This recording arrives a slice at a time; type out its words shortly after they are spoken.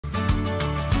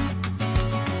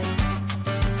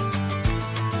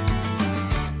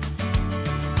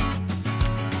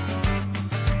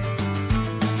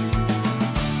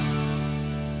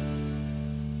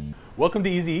Welcome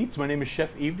to Easy Eats. My name is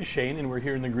Chef Yves Dechaine, and we're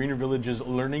here in the Greener Village's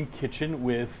Learning Kitchen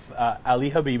with Ali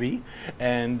Habibi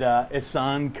and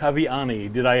Ehsan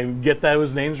Kaviani. Did I get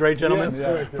those names right, gentlemen? Yes,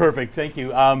 correct. Perfect, thank you.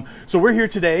 So we're here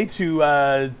today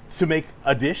to make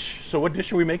a dish. So what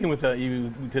dish are we making with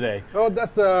you today? Oh,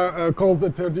 that's called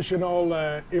the traditional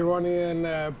Iranian,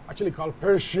 actually called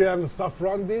Persian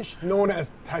saffron dish, known as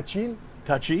tachin.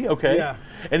 Tachi, okay. Yeah.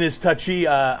 And is tachi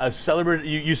a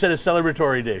you said a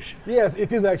celebratory dish? Yes,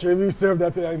 it is actually. We serve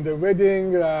that in the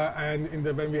wedding and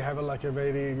when we have like a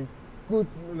very good,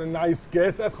 nice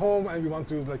guest at home, and we want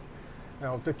to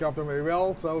take care of them very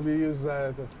well. So we use.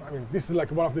 This is like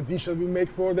one of the dishes we make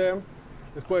for them.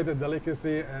 It's quite a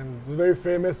delicacy and very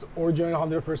famous, original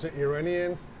 100%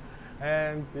 Iranians.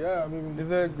 And yeah, it's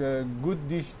a good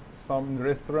dish. Some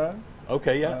restaurant.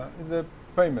 Okay, yeah. It's a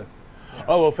famous. Yeah.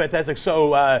 Oh, well, fantastic.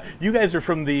 So you guys are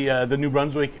from the New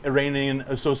Brunswick Iranian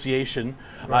Association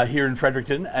here in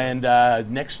Fredericton, and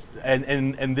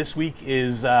and this week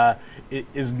is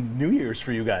New Year's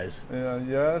for you guys.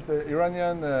 Yes,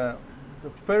 Iranian. The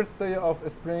first day of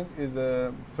spring is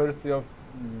the first day of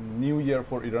New Year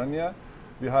for Irania.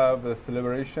 We have a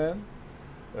celebration,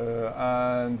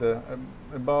 and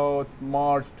about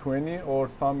March 20 or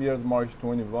some years March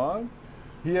 21.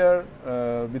 Here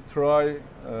we try.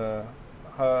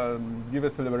 Give a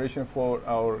celebration for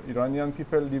our Iranian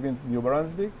people living in New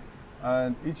Brunswick,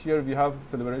 and each year we have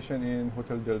celebration in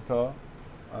Hotel Delta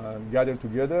and gather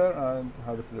together and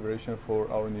have a celebration for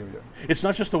our New Year. It's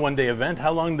not just a one-day event.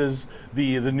 How long does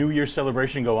the New Year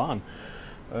celebration go on?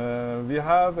 We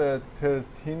have a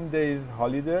 13 days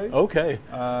holiday. Okay.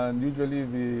 And usually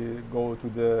we go to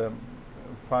the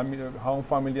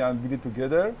family and visit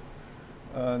together.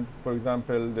 And for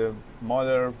example, the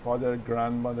mother, father,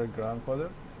 grandmother, grandfather,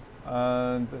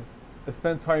 and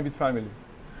spend time with family.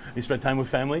 You spend time with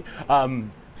family.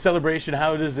 Celebration.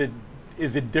 How is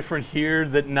it different here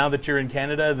now that you're in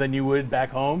Canada than you would back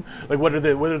home? Like, what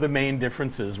are the main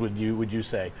differences? Would you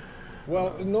say?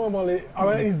 Well, normally,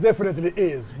 it definitely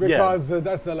is, because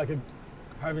that's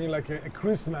having a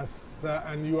Christmas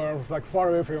and you are far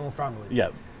away from your family. Yeah.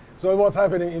 So what's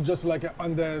happening is just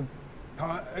on the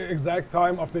exact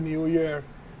time of the New Year,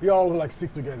 we all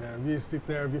sit together. We sit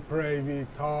there, we pray, we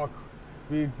talk,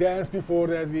 we dance before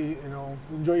that. We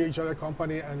enjoy each other's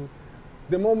company, and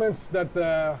the moments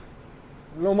that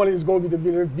normally is go with the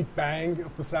very big bang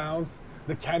of the sounds,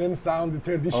 the cannon sound, the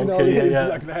traditional is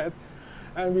like that,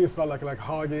 and we start like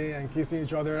hugging and kissing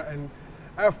each other. And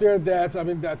after that,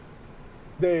 that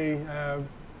day,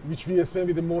 which we spend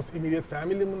with the most immediate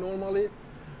family normally,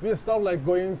 we start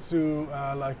going to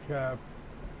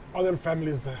other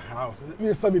families' house.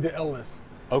 We start with the eldest.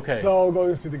 Okay. So going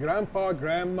to see the grandpa,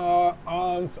 grandma,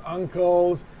 aunts,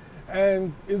 uncles,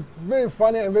 and it's very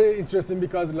funny and very interesting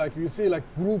because you see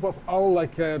group of all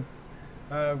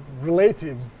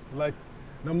relatives,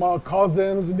 my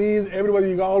cousins, nieces,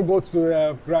 everybody. You all go to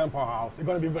the grandpa house. It's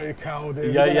gonna be very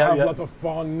crowded. You're gonna have lots of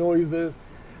fun, noises.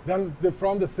 Then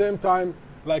from the same time,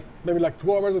 maybe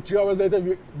 2 hours or 3 hours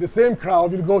later, the same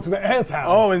crowd will go to the aunt's house.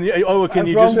 Oh, can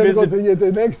you just visit? Go to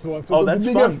the next one. So that's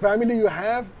the bigger fun. family you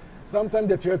have, sometimes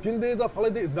the 13 days of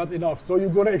holiday is not enough. So you're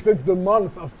going to extend to the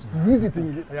months of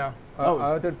visiting. Yeah.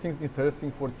 Other things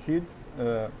interesting for kids,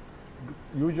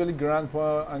 usually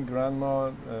grandpa and grandma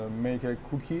make a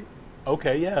cookie.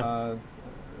 Okay, yeah.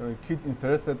 Kids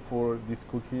interested for this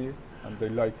cookie, and they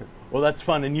like it. Well, that's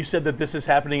fun. And you said that this is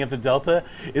happening at the Delta.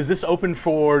 Is this open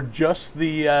for just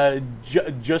the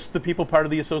just the people part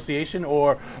of the association,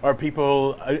 or are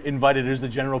people invited? Is the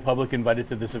general public invited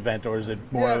to this event, or is it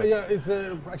more? Yeah. It's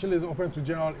actually it's open to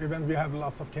general event. We have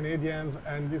lots of Canadians,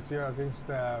 and this year I think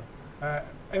the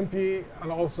MP,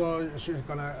 and also she's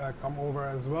gonna come over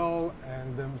as well,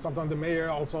 and sometimes the mayor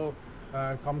also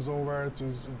comes over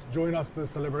to join us the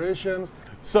celebrations.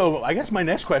 So I guess my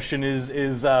next question is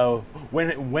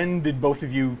when did both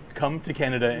of you come to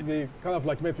Canada? We kind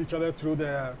of met each other through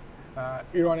the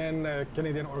Iranian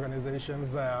Canadian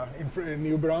organizations in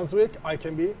New Brunswick,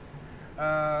 ICANB.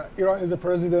 Iran is the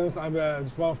president. I'm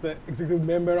one of the executive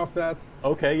member of that.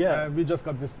 Okay, yeah. We just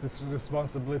got this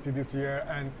responsibility this year,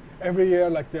 and every year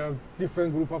there are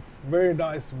different group of very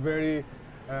nice, very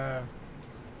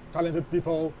talented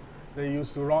people. They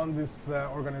used to run this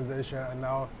organization, and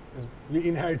now we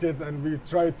inherited, and we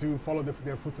try to follow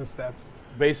their footsteps.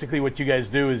 Basically, what you guys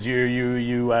do is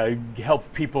you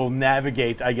help people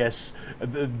navigate, I guess,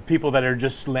 the people that are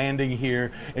just landing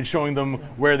here, and showing them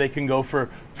where they can go for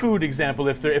food. Example,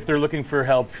 if they're looking for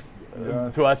help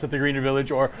to us at the Greener Village,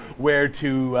 or where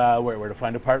to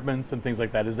find apartments and things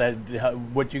like that. Is that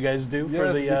what you guys do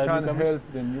for the we can newcomers? help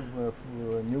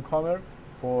the newcomer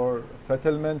for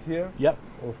settlement here. Yep.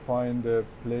 Or find a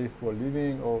place for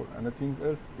living or anything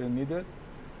else they needed.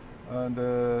 And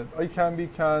we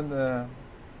can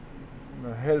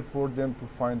help for them to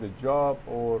find a job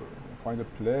or find a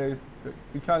place.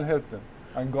 We can help them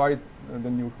and guide the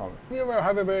newcomer. We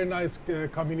have a very nice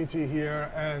community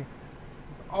here, and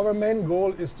our main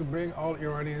goal is to bring all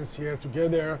Iranians here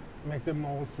together, make them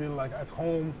all feel like at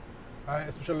home,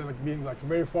 especially like being like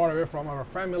very far away from our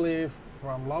family,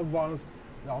 from loved ones.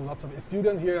 There are lots of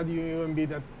students here at UMB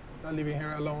that are living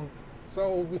here alone.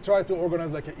 So we try to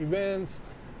organize like events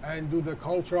and do the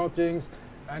cultural things.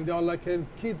 And they are like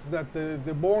kids that they're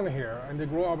born here and they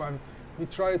grow up, and we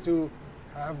try to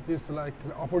have this like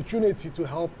opportunity to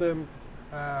help them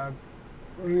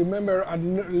remember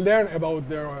and learn about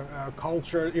their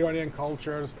culture, Iranian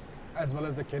cultures, as well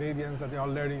as the Canadians that they are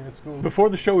learning in the school. Before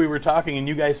the show we were talking and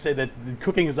you guys say that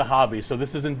cooking is a hobby, so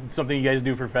this isn't something you guys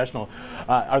do professional.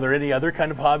 Are there any other kind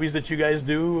of hobbies that you guys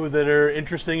do that are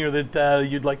interesting or that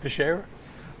you'd like to share?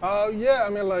 Yeah, I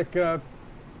mean like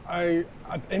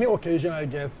at any occasion I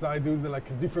get, I do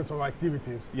like different sort of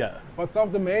activities. Yeah. But some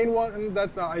of the main one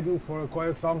that I do for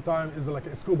quite some time is like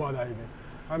scuba diving.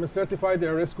 I'm a certified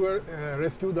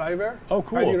rescue diver. Oh,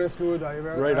 cool. ID rescue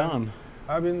diver. Right on.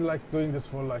 I've been like doing this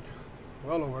for like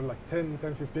well over like 10,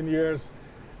 15 years.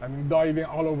 I'm diving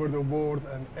all over the world,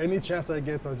 and any chance I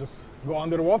get, I just go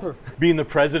underwater. Being the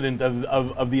president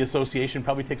of the association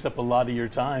probably takes up a lot of your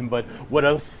time, but what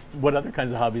other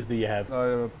kinds of hobbies do you have?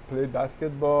 I play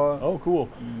basketball. Oh, cool.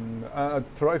 I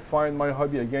try find my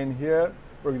hobby again here.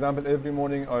 For example, every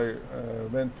morning I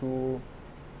went to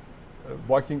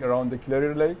walking around the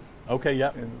Clary Lake. Okay,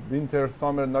 yeah. In winter,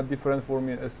 summer, not different for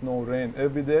me, snow, rain,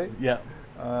 every day. Yeah.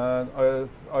 And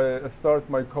I start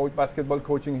my basketball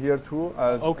coaching here too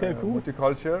at cool.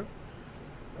 Multiculture.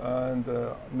 And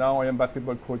now I am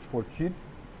basketball coach for kids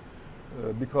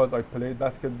because I played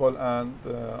basketball and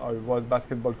I was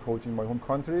basketball coach in my home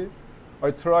country. I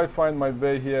try find my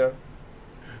way here.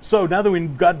 So now that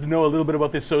we've got to know a little bit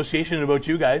about the association and about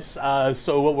you guys,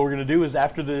 so what we're going to do is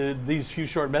after these few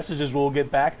short messages, we'll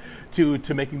get back to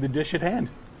making the dish at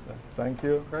hand. Thank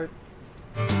you. Right.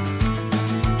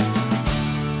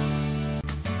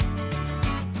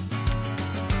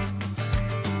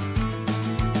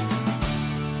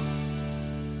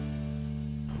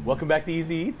 Welcome back to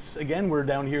Easy Eats. Again, we're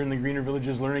down here in the Greener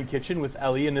Villages Learning Kitchen with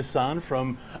Ali and Nissan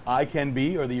from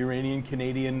ICANB, or the Iranian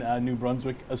Canadian New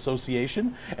Brunswick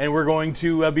Association, and we're going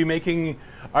to be making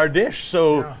our dish.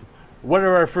 So, what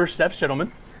are our first steps,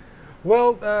 gentlemen?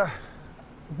 Well,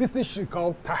 this dish is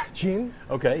called tahchin.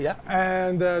 Okay, yeah.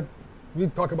 And we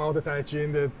talk about the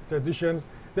tahchin, the traditions.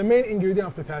 The main ingredient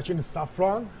of the tahchin is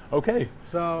saffron. Okay.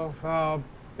 So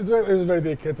it's a very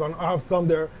delicate one. I have some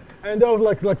there. And there are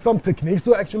like some techniques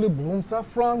to actually bloom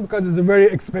saffron because it's a very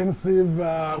expensive.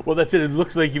 Well, that's it. It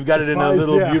looks like you've got spice, it in a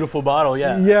little beautiful bottle.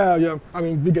 Yeah. Yeah. I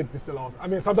mean, we get this a lot. I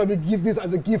mean, sometimes we give this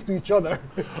as a gift to each other.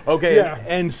 Okay. Yeah.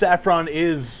 And saffron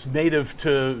is native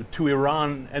to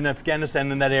Iran and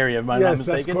Afghanistan in that area. Am I not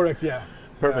mistaken? Yes, that's correct. Yeah.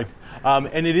 Perfect. Yeah.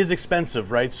 And it is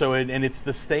expensive, right? So and it's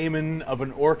the stamen of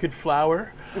an orchid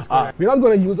flower. We're not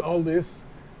going to use all this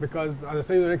because, as I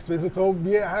say, they're expensive. So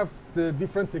we have the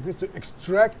different techniques to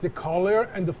extract the color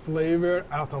and the flavor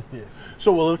out of this.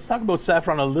 So, well, let's talk about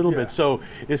saffron a little bit. So,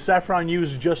 is saffron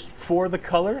used just for the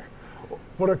color?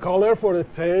 For the color, for the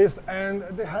taste, and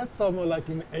they had some like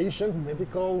in ancient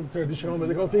traditional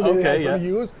medical thing they had some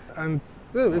use, and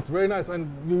it's very nice. And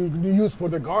we use for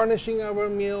the garnishing our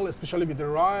meal, especially with the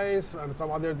rice and some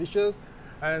other dishes,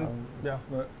 and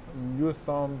use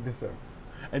some dessert.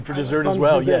 And for dessert as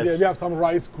well, dessert, yes. Yeah, we have some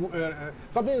rice,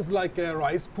 something is like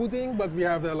rice pudding, but we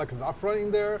have like saffron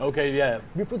in there. Okay, yeah.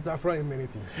 We put saffron in many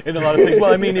things. In a lot of things.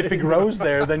 Well, I mean, if it grows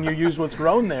there, then you use what's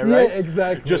grown there, right? Yeah,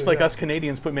 exactly. Just like us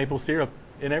Canadians put maple syrup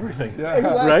in everything. Yeah,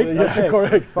 exactly. Right? Yeah, okay.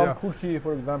 Correct. Some cookie,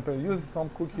 for example. Use some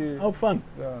cookie. Oh, fun.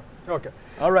 Yeah. Okay.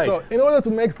 All right. So in order to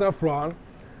make saffron,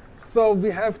 so we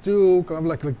have to kind of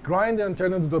like grind and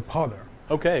turn it into the powder.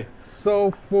 Okay. So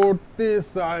for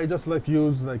this, I just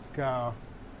use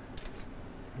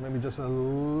maybe just a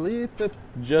little.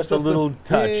 Just a little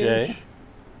touch, eh?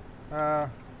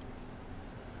 I'm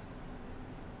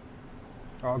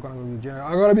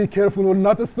gonna be careful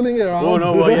not spilling it around. Oh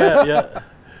no! Well, yeah.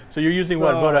 So you're using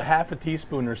what, about a half a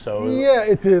teaspoon or so? Yeah,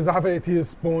 it is half a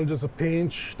teaspoon, just a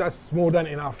pinch. That's more than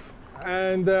enough.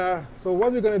 And so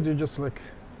what we're gonna do, just like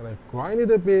grind it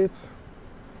a bit.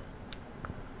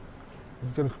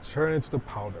 We're gonna turn it to the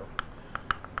powder.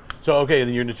 So okay,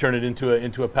 then you're going to turn it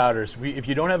into a powder. So if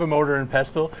you don't have a mortar and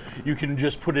pestle, you can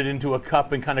just put it into a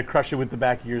cup and kind of crush it with the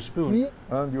back of your spoon. Yeah.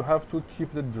 And you have to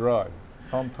keep it dry.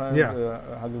 sometimes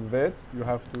has a wet. You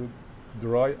have to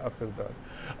dry after that.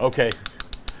 Okay.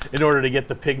 In order to get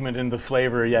the pigment and the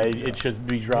flavor, it should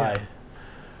be dry. Yeah.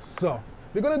 So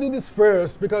we're gonna do this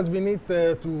first because we need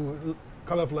to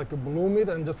kind of like bloom it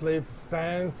and just let it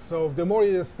stand. So the more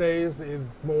it stays,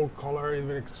 is more color it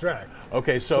will extract.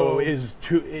 Okay, so is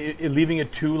leaving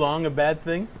it too long a bad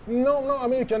thing? No. I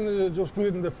mean, you can just put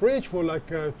it in the fridge for like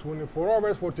 24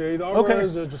 hours, 48 hours.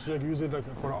 Okay. Just like use it like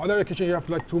for other occasion you have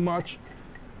like too much.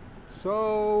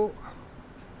 So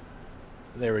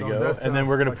there we go. And then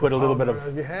we're going to put a little bit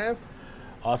of. We have.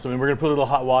 Awesome, and we're going to put a little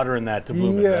hot water in that to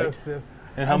bloom it, right? Yes.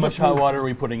 And how much hot water are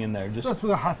we putting in there? Just put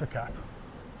a half a cup.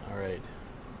 All right.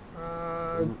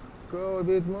 Go a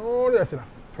bit more. That's enough.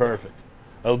 Perfect.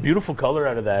 A beautiful color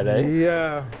out of that, eh?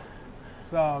 Yeah.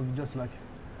 So just like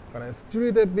gonna stir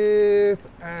it a bit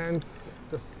and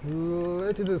just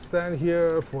let it stand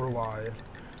here for a while.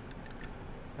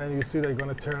 And you see they're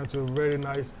gonna turn to very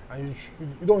nice. And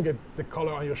you don't get the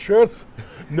color on your shirts.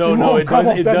 No, it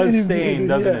does stain,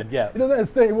 doesn't it? Yeah. It doesn't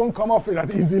stain. It won't come off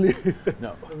that easily.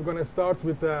 No. We're gonna start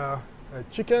with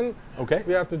chicken. Okay.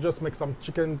 We have to just make some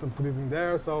chicken to put it in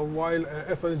there. So while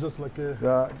Ehsan is just like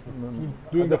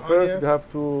doing the first, onions. You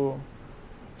have to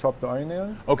chop the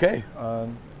onions. Okay.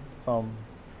 And some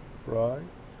fry.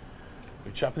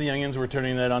 We're chopping the onions. We're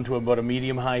turning that onto about a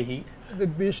medium-high heat. The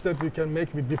dish that you can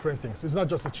make with different things. It's not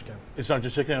just a chicken. It's not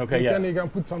just chicken. Okay. You can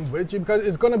put some veggie because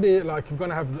it's gonna be like you're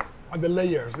gonna have the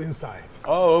layers inside.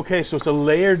 Oh, okay. So it's a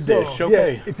layered dish.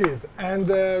 Okay. Yeah, it is.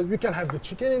 And we can have the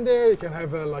chicken in there. You can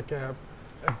have like a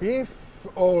beef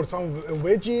or some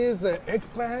veggies,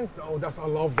 eggplant. Oh, I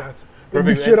love that. The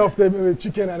mixture of the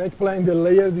chicken and eggplant, the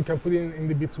layers you can put in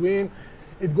the between.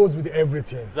 It goes with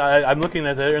everything. I'm looking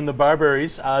at it in the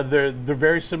barberries. They're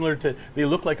very similar to. They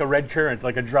look like a red currant,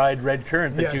 like a dried red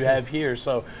currant that you have here.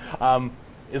 So,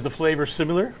 is the flavor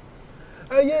similar?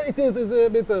 Yeah, it is. It's a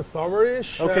bit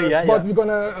sourish. Okay, but we're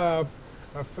gonna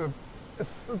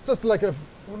just like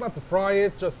not fry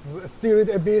it, just stir it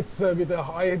a bit with a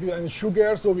high heat and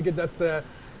sugar, so we get that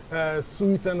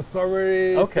sweet and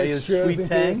savory. Okay, sweet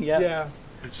tang. Yeah.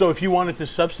 So if you wanted to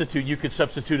substitute, you could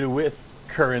substitute it with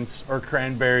currants or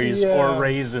cranberries or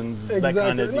raisins, exactly. That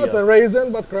kind of deal. Not the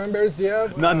raisin, but cranberries,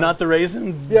 Not the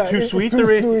raisin? Yeah, too sweet? Too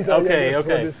sweet.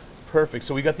 Okay. Perfect.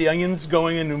 So we got the onions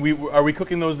going, and are we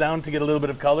cooking those down to get a little bit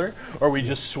of color, or are we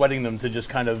just sweating them to just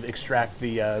kind of extract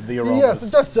the aromas? Yes,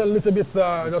 just a little bit,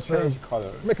 change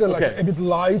color. Make it like a bit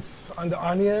light on the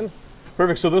onions.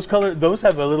 Perfect. So those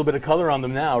have a little bit of color on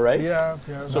them now, right? Yeah.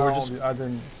 So we're just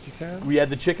adding chicken. We add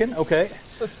the chicken. Okay.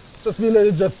 Just we let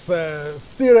it just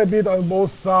stir a bit on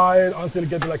both sides until it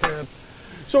gets like a.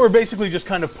 So we're basically just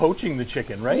kind of poaching the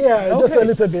chicken, right? Yeah, just a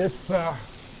little bit. So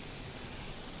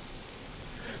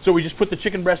we just put the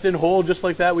chicken breast in whole, just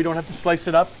like that. We don't have to slice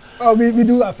it up. Oh, we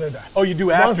do after that. Oh, you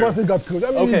do after. Once it got cooked, I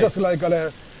mean, we just like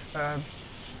gotta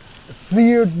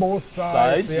seared both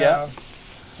sides. Yeah.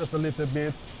 Just a little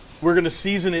bit. We're gonna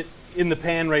season it in the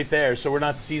pan right there. So we're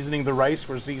not seasoning the rice,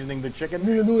 we're seasoning the chicken.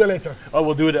 We'll do that later. Oh,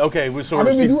 we'll do it. Okay. So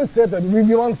we do it separate.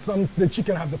 We want the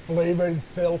chicken have the flavor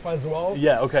itself as well.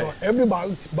 Yeah. Okay. So every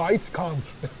bite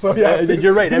counts. So yeah.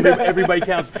 You're right. Every bite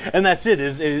counts, and that's it.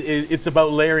 It's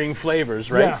about layering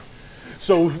flavors, right? Yeah.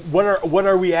 So what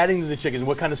are we adding to the chicken?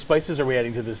 What kind of spices are we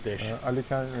adding to this dish?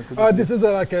 This is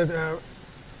like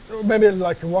maybe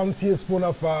like 1 teaspoon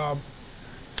of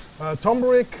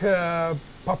turmeric,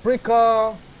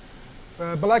 paprika,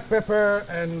 black pepper,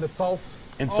 and the salt.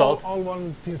 And salt? All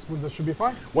 1 teaspoon, that should be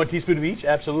fine. 1 teaspoon of each?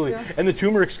 Absolutely. Yeah. And the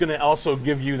turmeric's going to also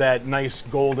give you that nice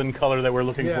golden color that we're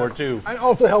looking for too. And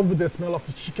also help with the smell of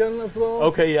the chicken as well.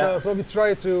 Okay, yeah. So we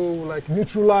try to like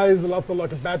neutralize lots of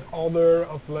like bad odor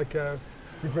of like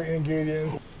different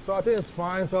ingredients. So I think it's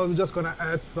fine. So we're just going to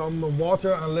add some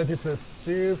water and let it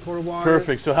stir for a while.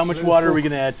 Perfect. So how much water are we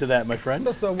going to add to that, my friend?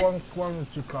 Just 1 or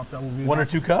 2 cups. That will be 1 or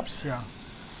 2 cups? Yeah.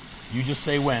 You just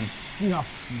say when.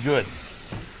 Enough. Good.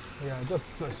 Yeah,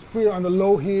 just put it on the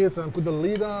low heat and put the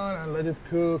lid on and let it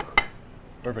cook.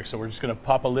 Perfect. So we're just going to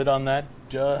pop a lid on that,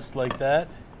 just like that.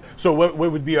 So what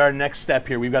would be our next step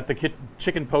here? We've got the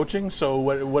chicken poaching. So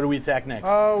what do we attack next?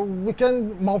 We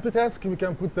can multitask. We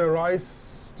can put the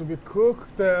rice to be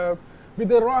cooked. With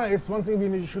the rice, one thing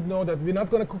we should know that we're not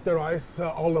going to cook the rice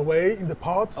all the way in the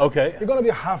pot. Okay. We're going to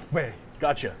be halfway.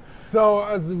 Gotcha. So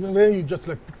as when you just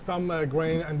like pick some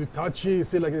grain and do touchy, you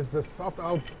see like it's soft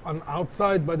on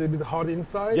outside but a bit hard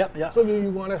inside. Yep. So we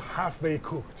want it halfway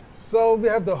cooked. So we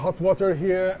have the hot water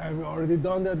here, and we already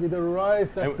done that with the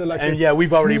rice. That's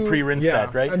we've already pre-rinsed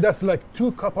that, right? And that's like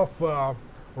 2 cups of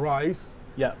rice.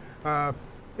 Yeah.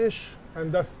 Ish,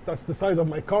 and that's the size of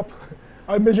my cup.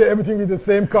 I measure everything with the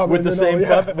same cup. With the and, you know, same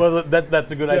yeah. cup? Well,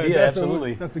 that's a good Yeah, idea, that's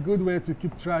absolutely. that's a good way to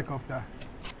keep track of that.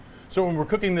 So when we're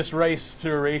cooking this rice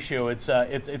to a ratio, it's a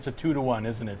 2-to-1,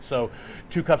 isn't it? So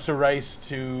 2 cups of rice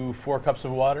to 4 cups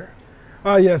of water?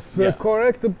 Yes, Yeah.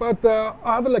 correct. But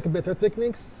I have like a better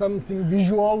technique, something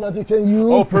visual that you can use.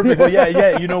 Oh, perfect. Well,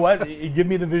 yeah. You know what? Give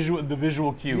me the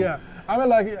visual cue. Yeah, I mean,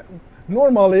 like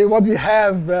normally what we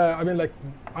have. I mean, like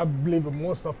I believe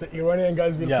most of the Iranian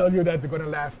guys will Yeah. tell you that they're gonna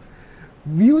laugh.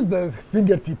 We use the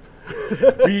fingertip.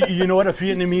 You know what? A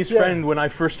Vietnamese Yeah. friend, when I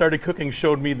first started cooking,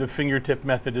 showed me the fingertip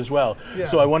method as well. Yeah.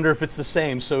 So I wonder if it's the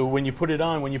same. So when you put it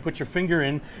on, when you put your finger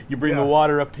in, you bring the Yeah.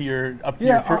 water up to your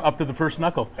Yeah, up to the first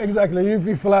knuckle. Exactly. If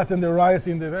you flatten the rice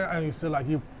in there, and you say like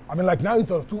you. I mean, like now it's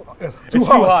too too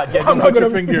hot. Yeah, don't put your gonna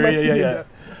stick finger- my yeah, finger yeah. in there.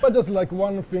 But just like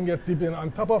one fingertip in on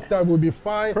top of that would be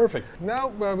fine. Perfect.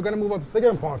 Now we're gonna move on to the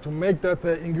second part to make that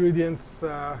ingredients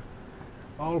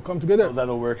all come together. Oh,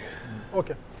 that'll work.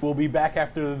 Okay. We'll be back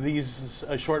after these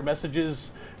short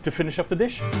messages to finish up the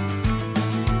dish.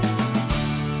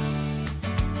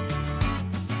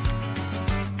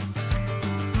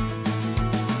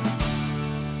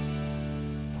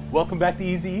 Welcome back to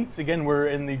Easy Eats. Again, we're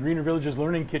in the Greener Villages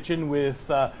Learning Kitchen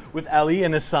with Ali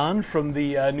and Hassan from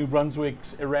the New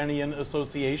Brunswick's Iranian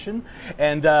Association.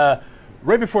 And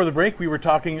right before the break, we were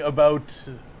talking about,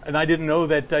 and I didn't know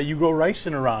that you grow rice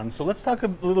in Iran. So let's talk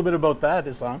a little bit about that,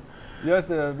 Hassan. Yes,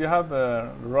 we have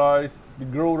rice. We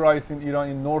grow rice in Iran,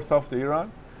 in north of the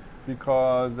Iran,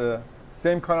 because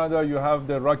same Canada, you have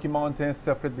the Rocky Mountains,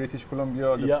 separate British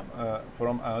Columbia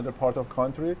from another part of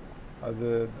country, as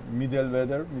a middle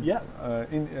weather. Yeah.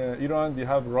 In Iran, we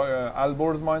have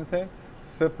Alborz Mountain,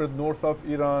 separate north of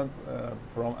Iran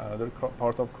from another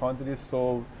part of country.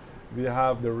 So we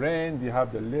have the rain, we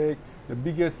have the lake. The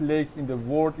biggest lake in the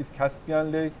world is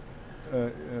Caspian Lake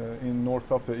in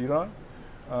north of the Iran.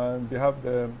 And we have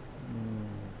the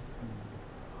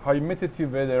high humidity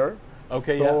weather,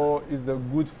 Okay, so it's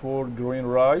good for growing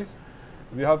rice.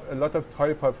 We have a lot of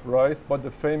type of rice, but the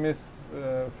famous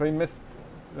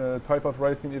type of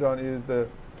rice in Iran is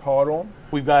tarom.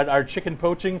 We've got our chicken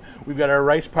poaching. We've got our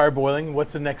rice parboiling.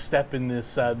 What's the next step in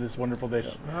this this wonderful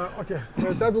dish? Okay.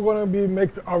 That we're gonna be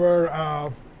make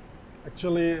our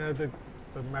actually the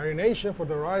marination for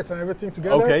the rice and everything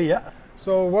together. Okay, yeah.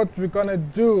 So what we're gonna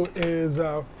do is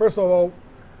first of all,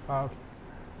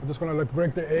 I'm just gonna like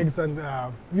break the eggs, and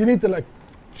you need to like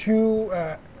two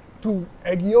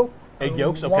egg yolk. Egg and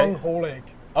yolks, okay. One whole egg.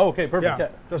 Oh, okay, perfect. Yeah,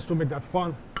 Yeah. just to make that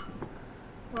fun.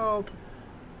 Well,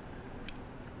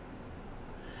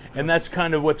 And that's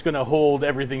kind of what's going to hold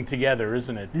everything together,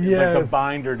 isn't it? Like the Yes.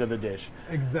 binder to the dish.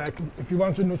 exactly. If you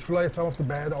want to neutralize some of the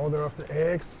bad odor of the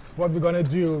eggs, what we're gonna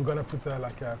do, we're gonna put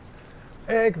like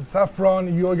egg,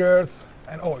 saffron, yogurt,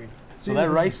 and oil. So that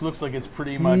rice looks like it's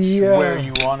pretty much Yeah. where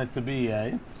you want it to be,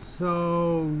 eh?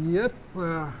 So, yep,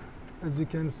 as you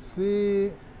can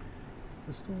see,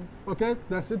 okay,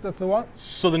 that's it, that's the one.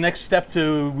 So the next step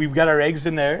we've got our eggs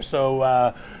in there. So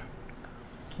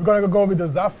We're gonna go with the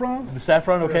saffron. the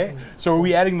saffron, okay. So are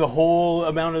we adding the whole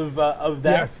amount of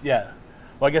that? Yes. Yeah.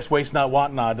 Well, I guess waste not,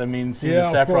 want not. I mean, see, the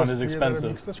of saffron course. is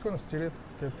expensive. Just gonna stir it.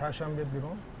 Okay, tasham bit,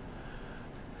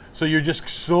 So you're just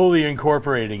slowly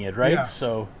incorporating it, right? Yeah.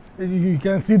 So, You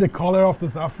can see the color of the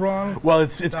saffron. well,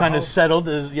 it's kind of Now- settled,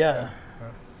 yeah.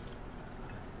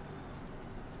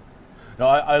 No,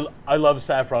 I love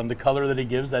saffron. The color that it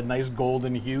gives, that nice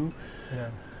golden hue. Yeah.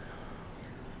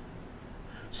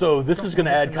 So this is going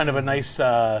to add kind of a nice,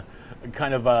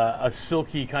 kind of a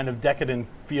silky, kind of decadent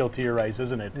feel to your rice,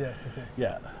 isn't it? Yes, it is.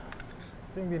 Yeah.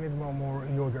 I think we need more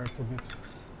yogurt a bit.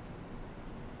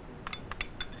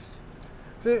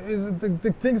 So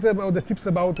the things about the tips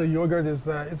about the yogurt is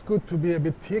it's good to be a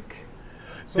bit thick.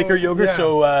 So, Thicker yogurt, yeah,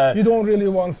 so you don't really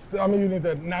want. I mean, you need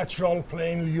a natural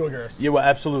plain yogurt. yeah, well,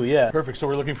 absolutely, yeah, perfect. So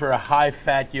we're looking for a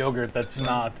high-fat yogurt that's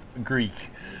not Greek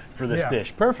for this Yeah.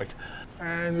 dish. Perfect.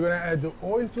 And we're gonna add the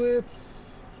oil to it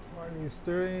while you're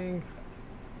stirring.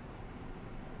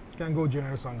 You can go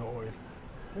generous on the oil.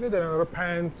 We need another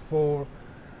pan for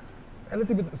a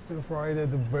little bit stir fry the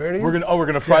berries. We're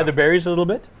gonna fry Yeah. the berries a little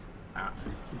bit.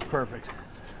 Perfect.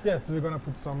 Yes, we're gonna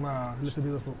put some little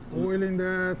bit of oil in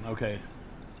that. Okay.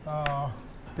 Yeah,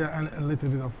 and a little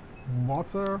bit of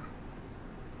butter.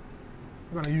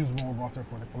 We're gonna use more butter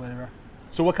for the flavor.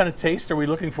 So what kind of taste are we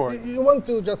looking for? You want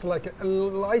to just like a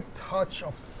light touch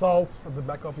of salt at the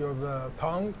back of your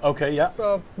tongue. Okay, yeah.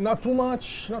 So not too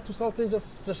much, not too salty,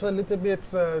 just a little bit,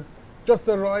 just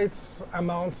the right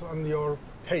amount on your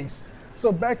taste.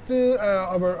 So back to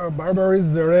our barberries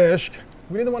zeresh.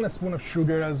 We need 1 spoon of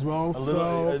sugar as well.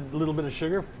 A little bit of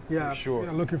sugar, Yeah, for sure. we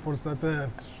are looking for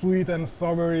that sweet and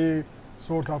savory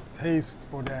sort of taste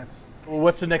for that. Well,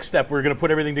 what's the next step? We're going to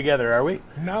put everything together, are we?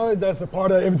 Now that's the part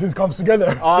that everything comes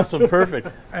together. Awesome,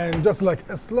 perfect. And just like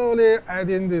slowly add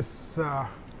in this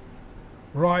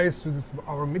rice to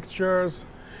our mixtures.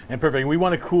 And perfect. We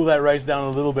want to cool that rice down a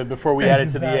little bit before we add it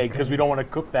to the egg, Exactly. because we don't want to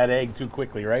cook that egg too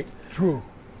quickly, right? True.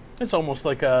 It's almost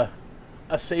like a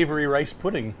savory rice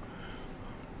pudding.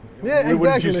 Yeah, exactly.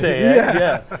 Wouldn't you say? Eh? Yeah.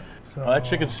 Yeah. Well, that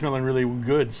chicken's smelling really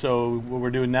good. So what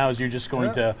we're doing now is you're just going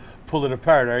Yeah. to pull it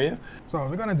apart, are you? So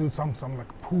we're gonna do some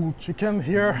like pulled chicken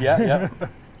here. Yeah, yeah.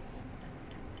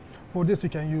 For this, you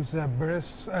can use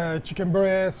chicken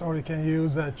breasts, or you can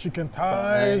use chicken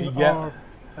thighs, yeah.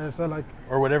 or so like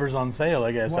Or whatever's on sale,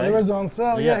 I guess. whatever's on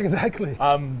sale. Yeah. Yeah, exactly.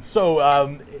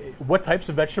 What types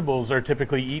of vegetables are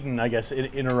typically eaten, I guess,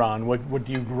 in Iran? What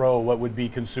do you grow? What would be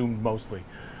consumed mostly?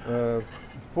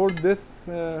 For this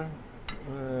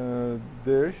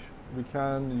dish, we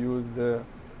can use the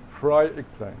fried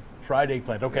eggplant. Fried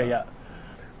eggplant. Okay, yeah.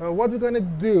 What we're gonna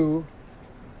do,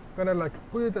 gonna like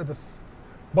put it at the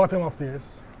bottom of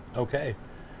this. Okay.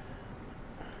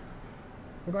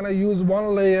 We're gonna use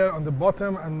one layer on the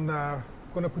bottom, and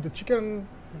gonna put the chicken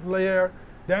layer.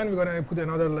 Then we're gonna put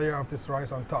another layer of this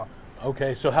rice on top.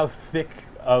 Okay. So how thick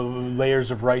layers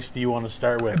of rice do you want to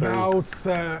start with? About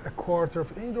a quarter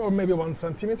of inch, or maybe 1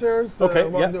 centimeters. Okay,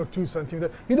 1 yeah. or 2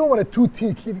 centimeters. You don't want it too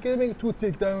thick. If you make it too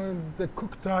thick, then the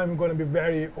cook time is gonna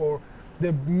be or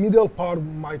the middle part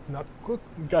might not cook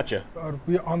Gotcha. or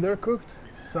be undercooked.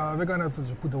 So we're gonna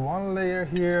put the one layer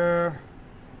here.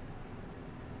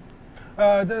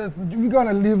 We're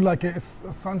gonna leave like a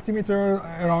centimeter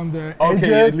around the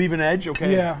Okay, edges. leave an edge.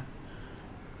 Okay. Yeah.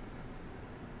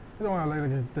 We don't want to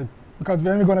like that, because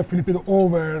when we're gonna flip it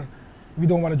over, we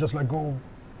don't want to just like go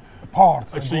apart.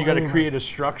 So go you got to everywhere. create a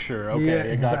structure. Okay,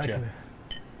 Yeah, I gotcha. exactly.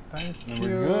 Thank And you.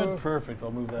 we're good. Perfect.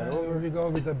 I'll move that And over. we go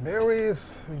with the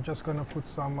berries. We're just gonna put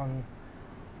some on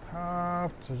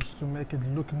top just to make it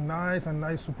look nice and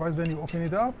nice surprise when you open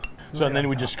it up. So and then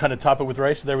we just kind of top it with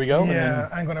rice. There we go. And Yeah, then,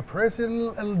 I'm gonna press it a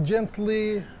little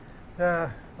gently. Yeah,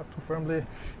 not too firmly.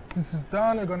 This is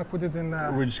done. We're gonna put it in.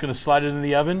 we're just going to slide it in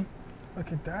the oven.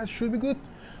 Okay, that should be good.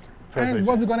 Perfect. And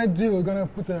what we're gonna do, we're gonna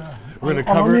put We're gonna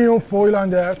cover- aluminum foil on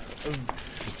that.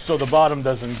 So the bottom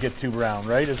doesn't get too brown,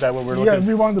 right? Is that what we're Yeah, looking?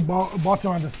 we want the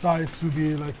bottom and the sides to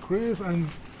be like crisp, and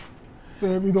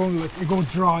we don't like it go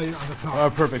dry on the top. Oh,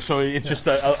 perfect. So it's just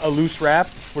a loose wrap.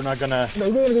 We're not gonna No,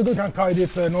 we can tie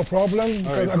it, no problem.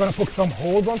 Because right. I'm gonna put some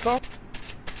holes on top.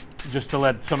 just to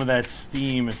let some of that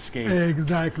steam escape.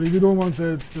 Exactly. We don't want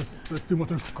the steam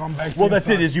water to come back. Well, that's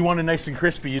it. inside. Is you want it nice and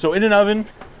crispy. So in an oven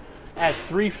at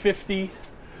 350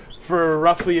 for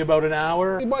roughly about an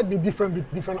hour. It might be different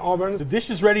with different ovens. The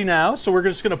dish is ready now, so we're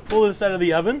just going to pull this out of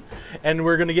the oven, and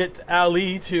we're going to get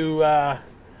Ali to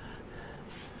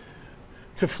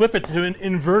flip it, to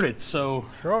invert it. So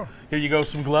Sure. here you go,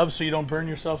 some gloves so you don't burn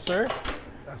yourself, sir.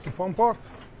 That's the fun part.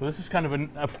 So this is kind of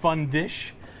a fun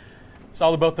dish. It's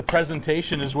all about the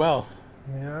presentation as well.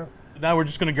 Yeah. Now we're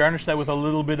just going to garnish that with a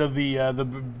little bit of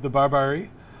the barberry.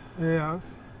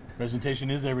 Yes. Presentation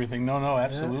is everything. No,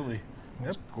 absolutely. Yep.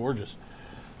 It's gorgeous.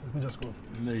 Let me just go.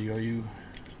 And there you go.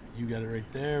 You got it right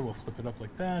there. We'll flip it up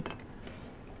like that.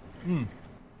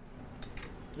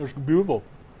 It's beautiful.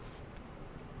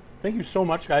 Thank you so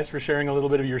much, guys, for sharing a little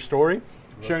bit of your story,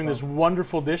 sharing this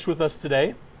wonderful dish with us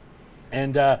today.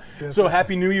 And so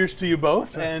happy New Year's to you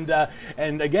both. Sure.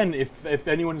 And again, if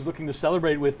anyone is looking to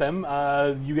celebrate with them,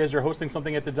 you guys are hosting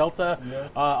something at the Delta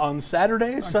on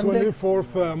Saturday, Sunday.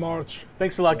 24th March.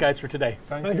 Thanks a lot, guys, for today.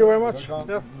 Thank you very much. Welcome.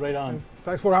 Yeah. Right on.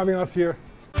 Thanks for having us here.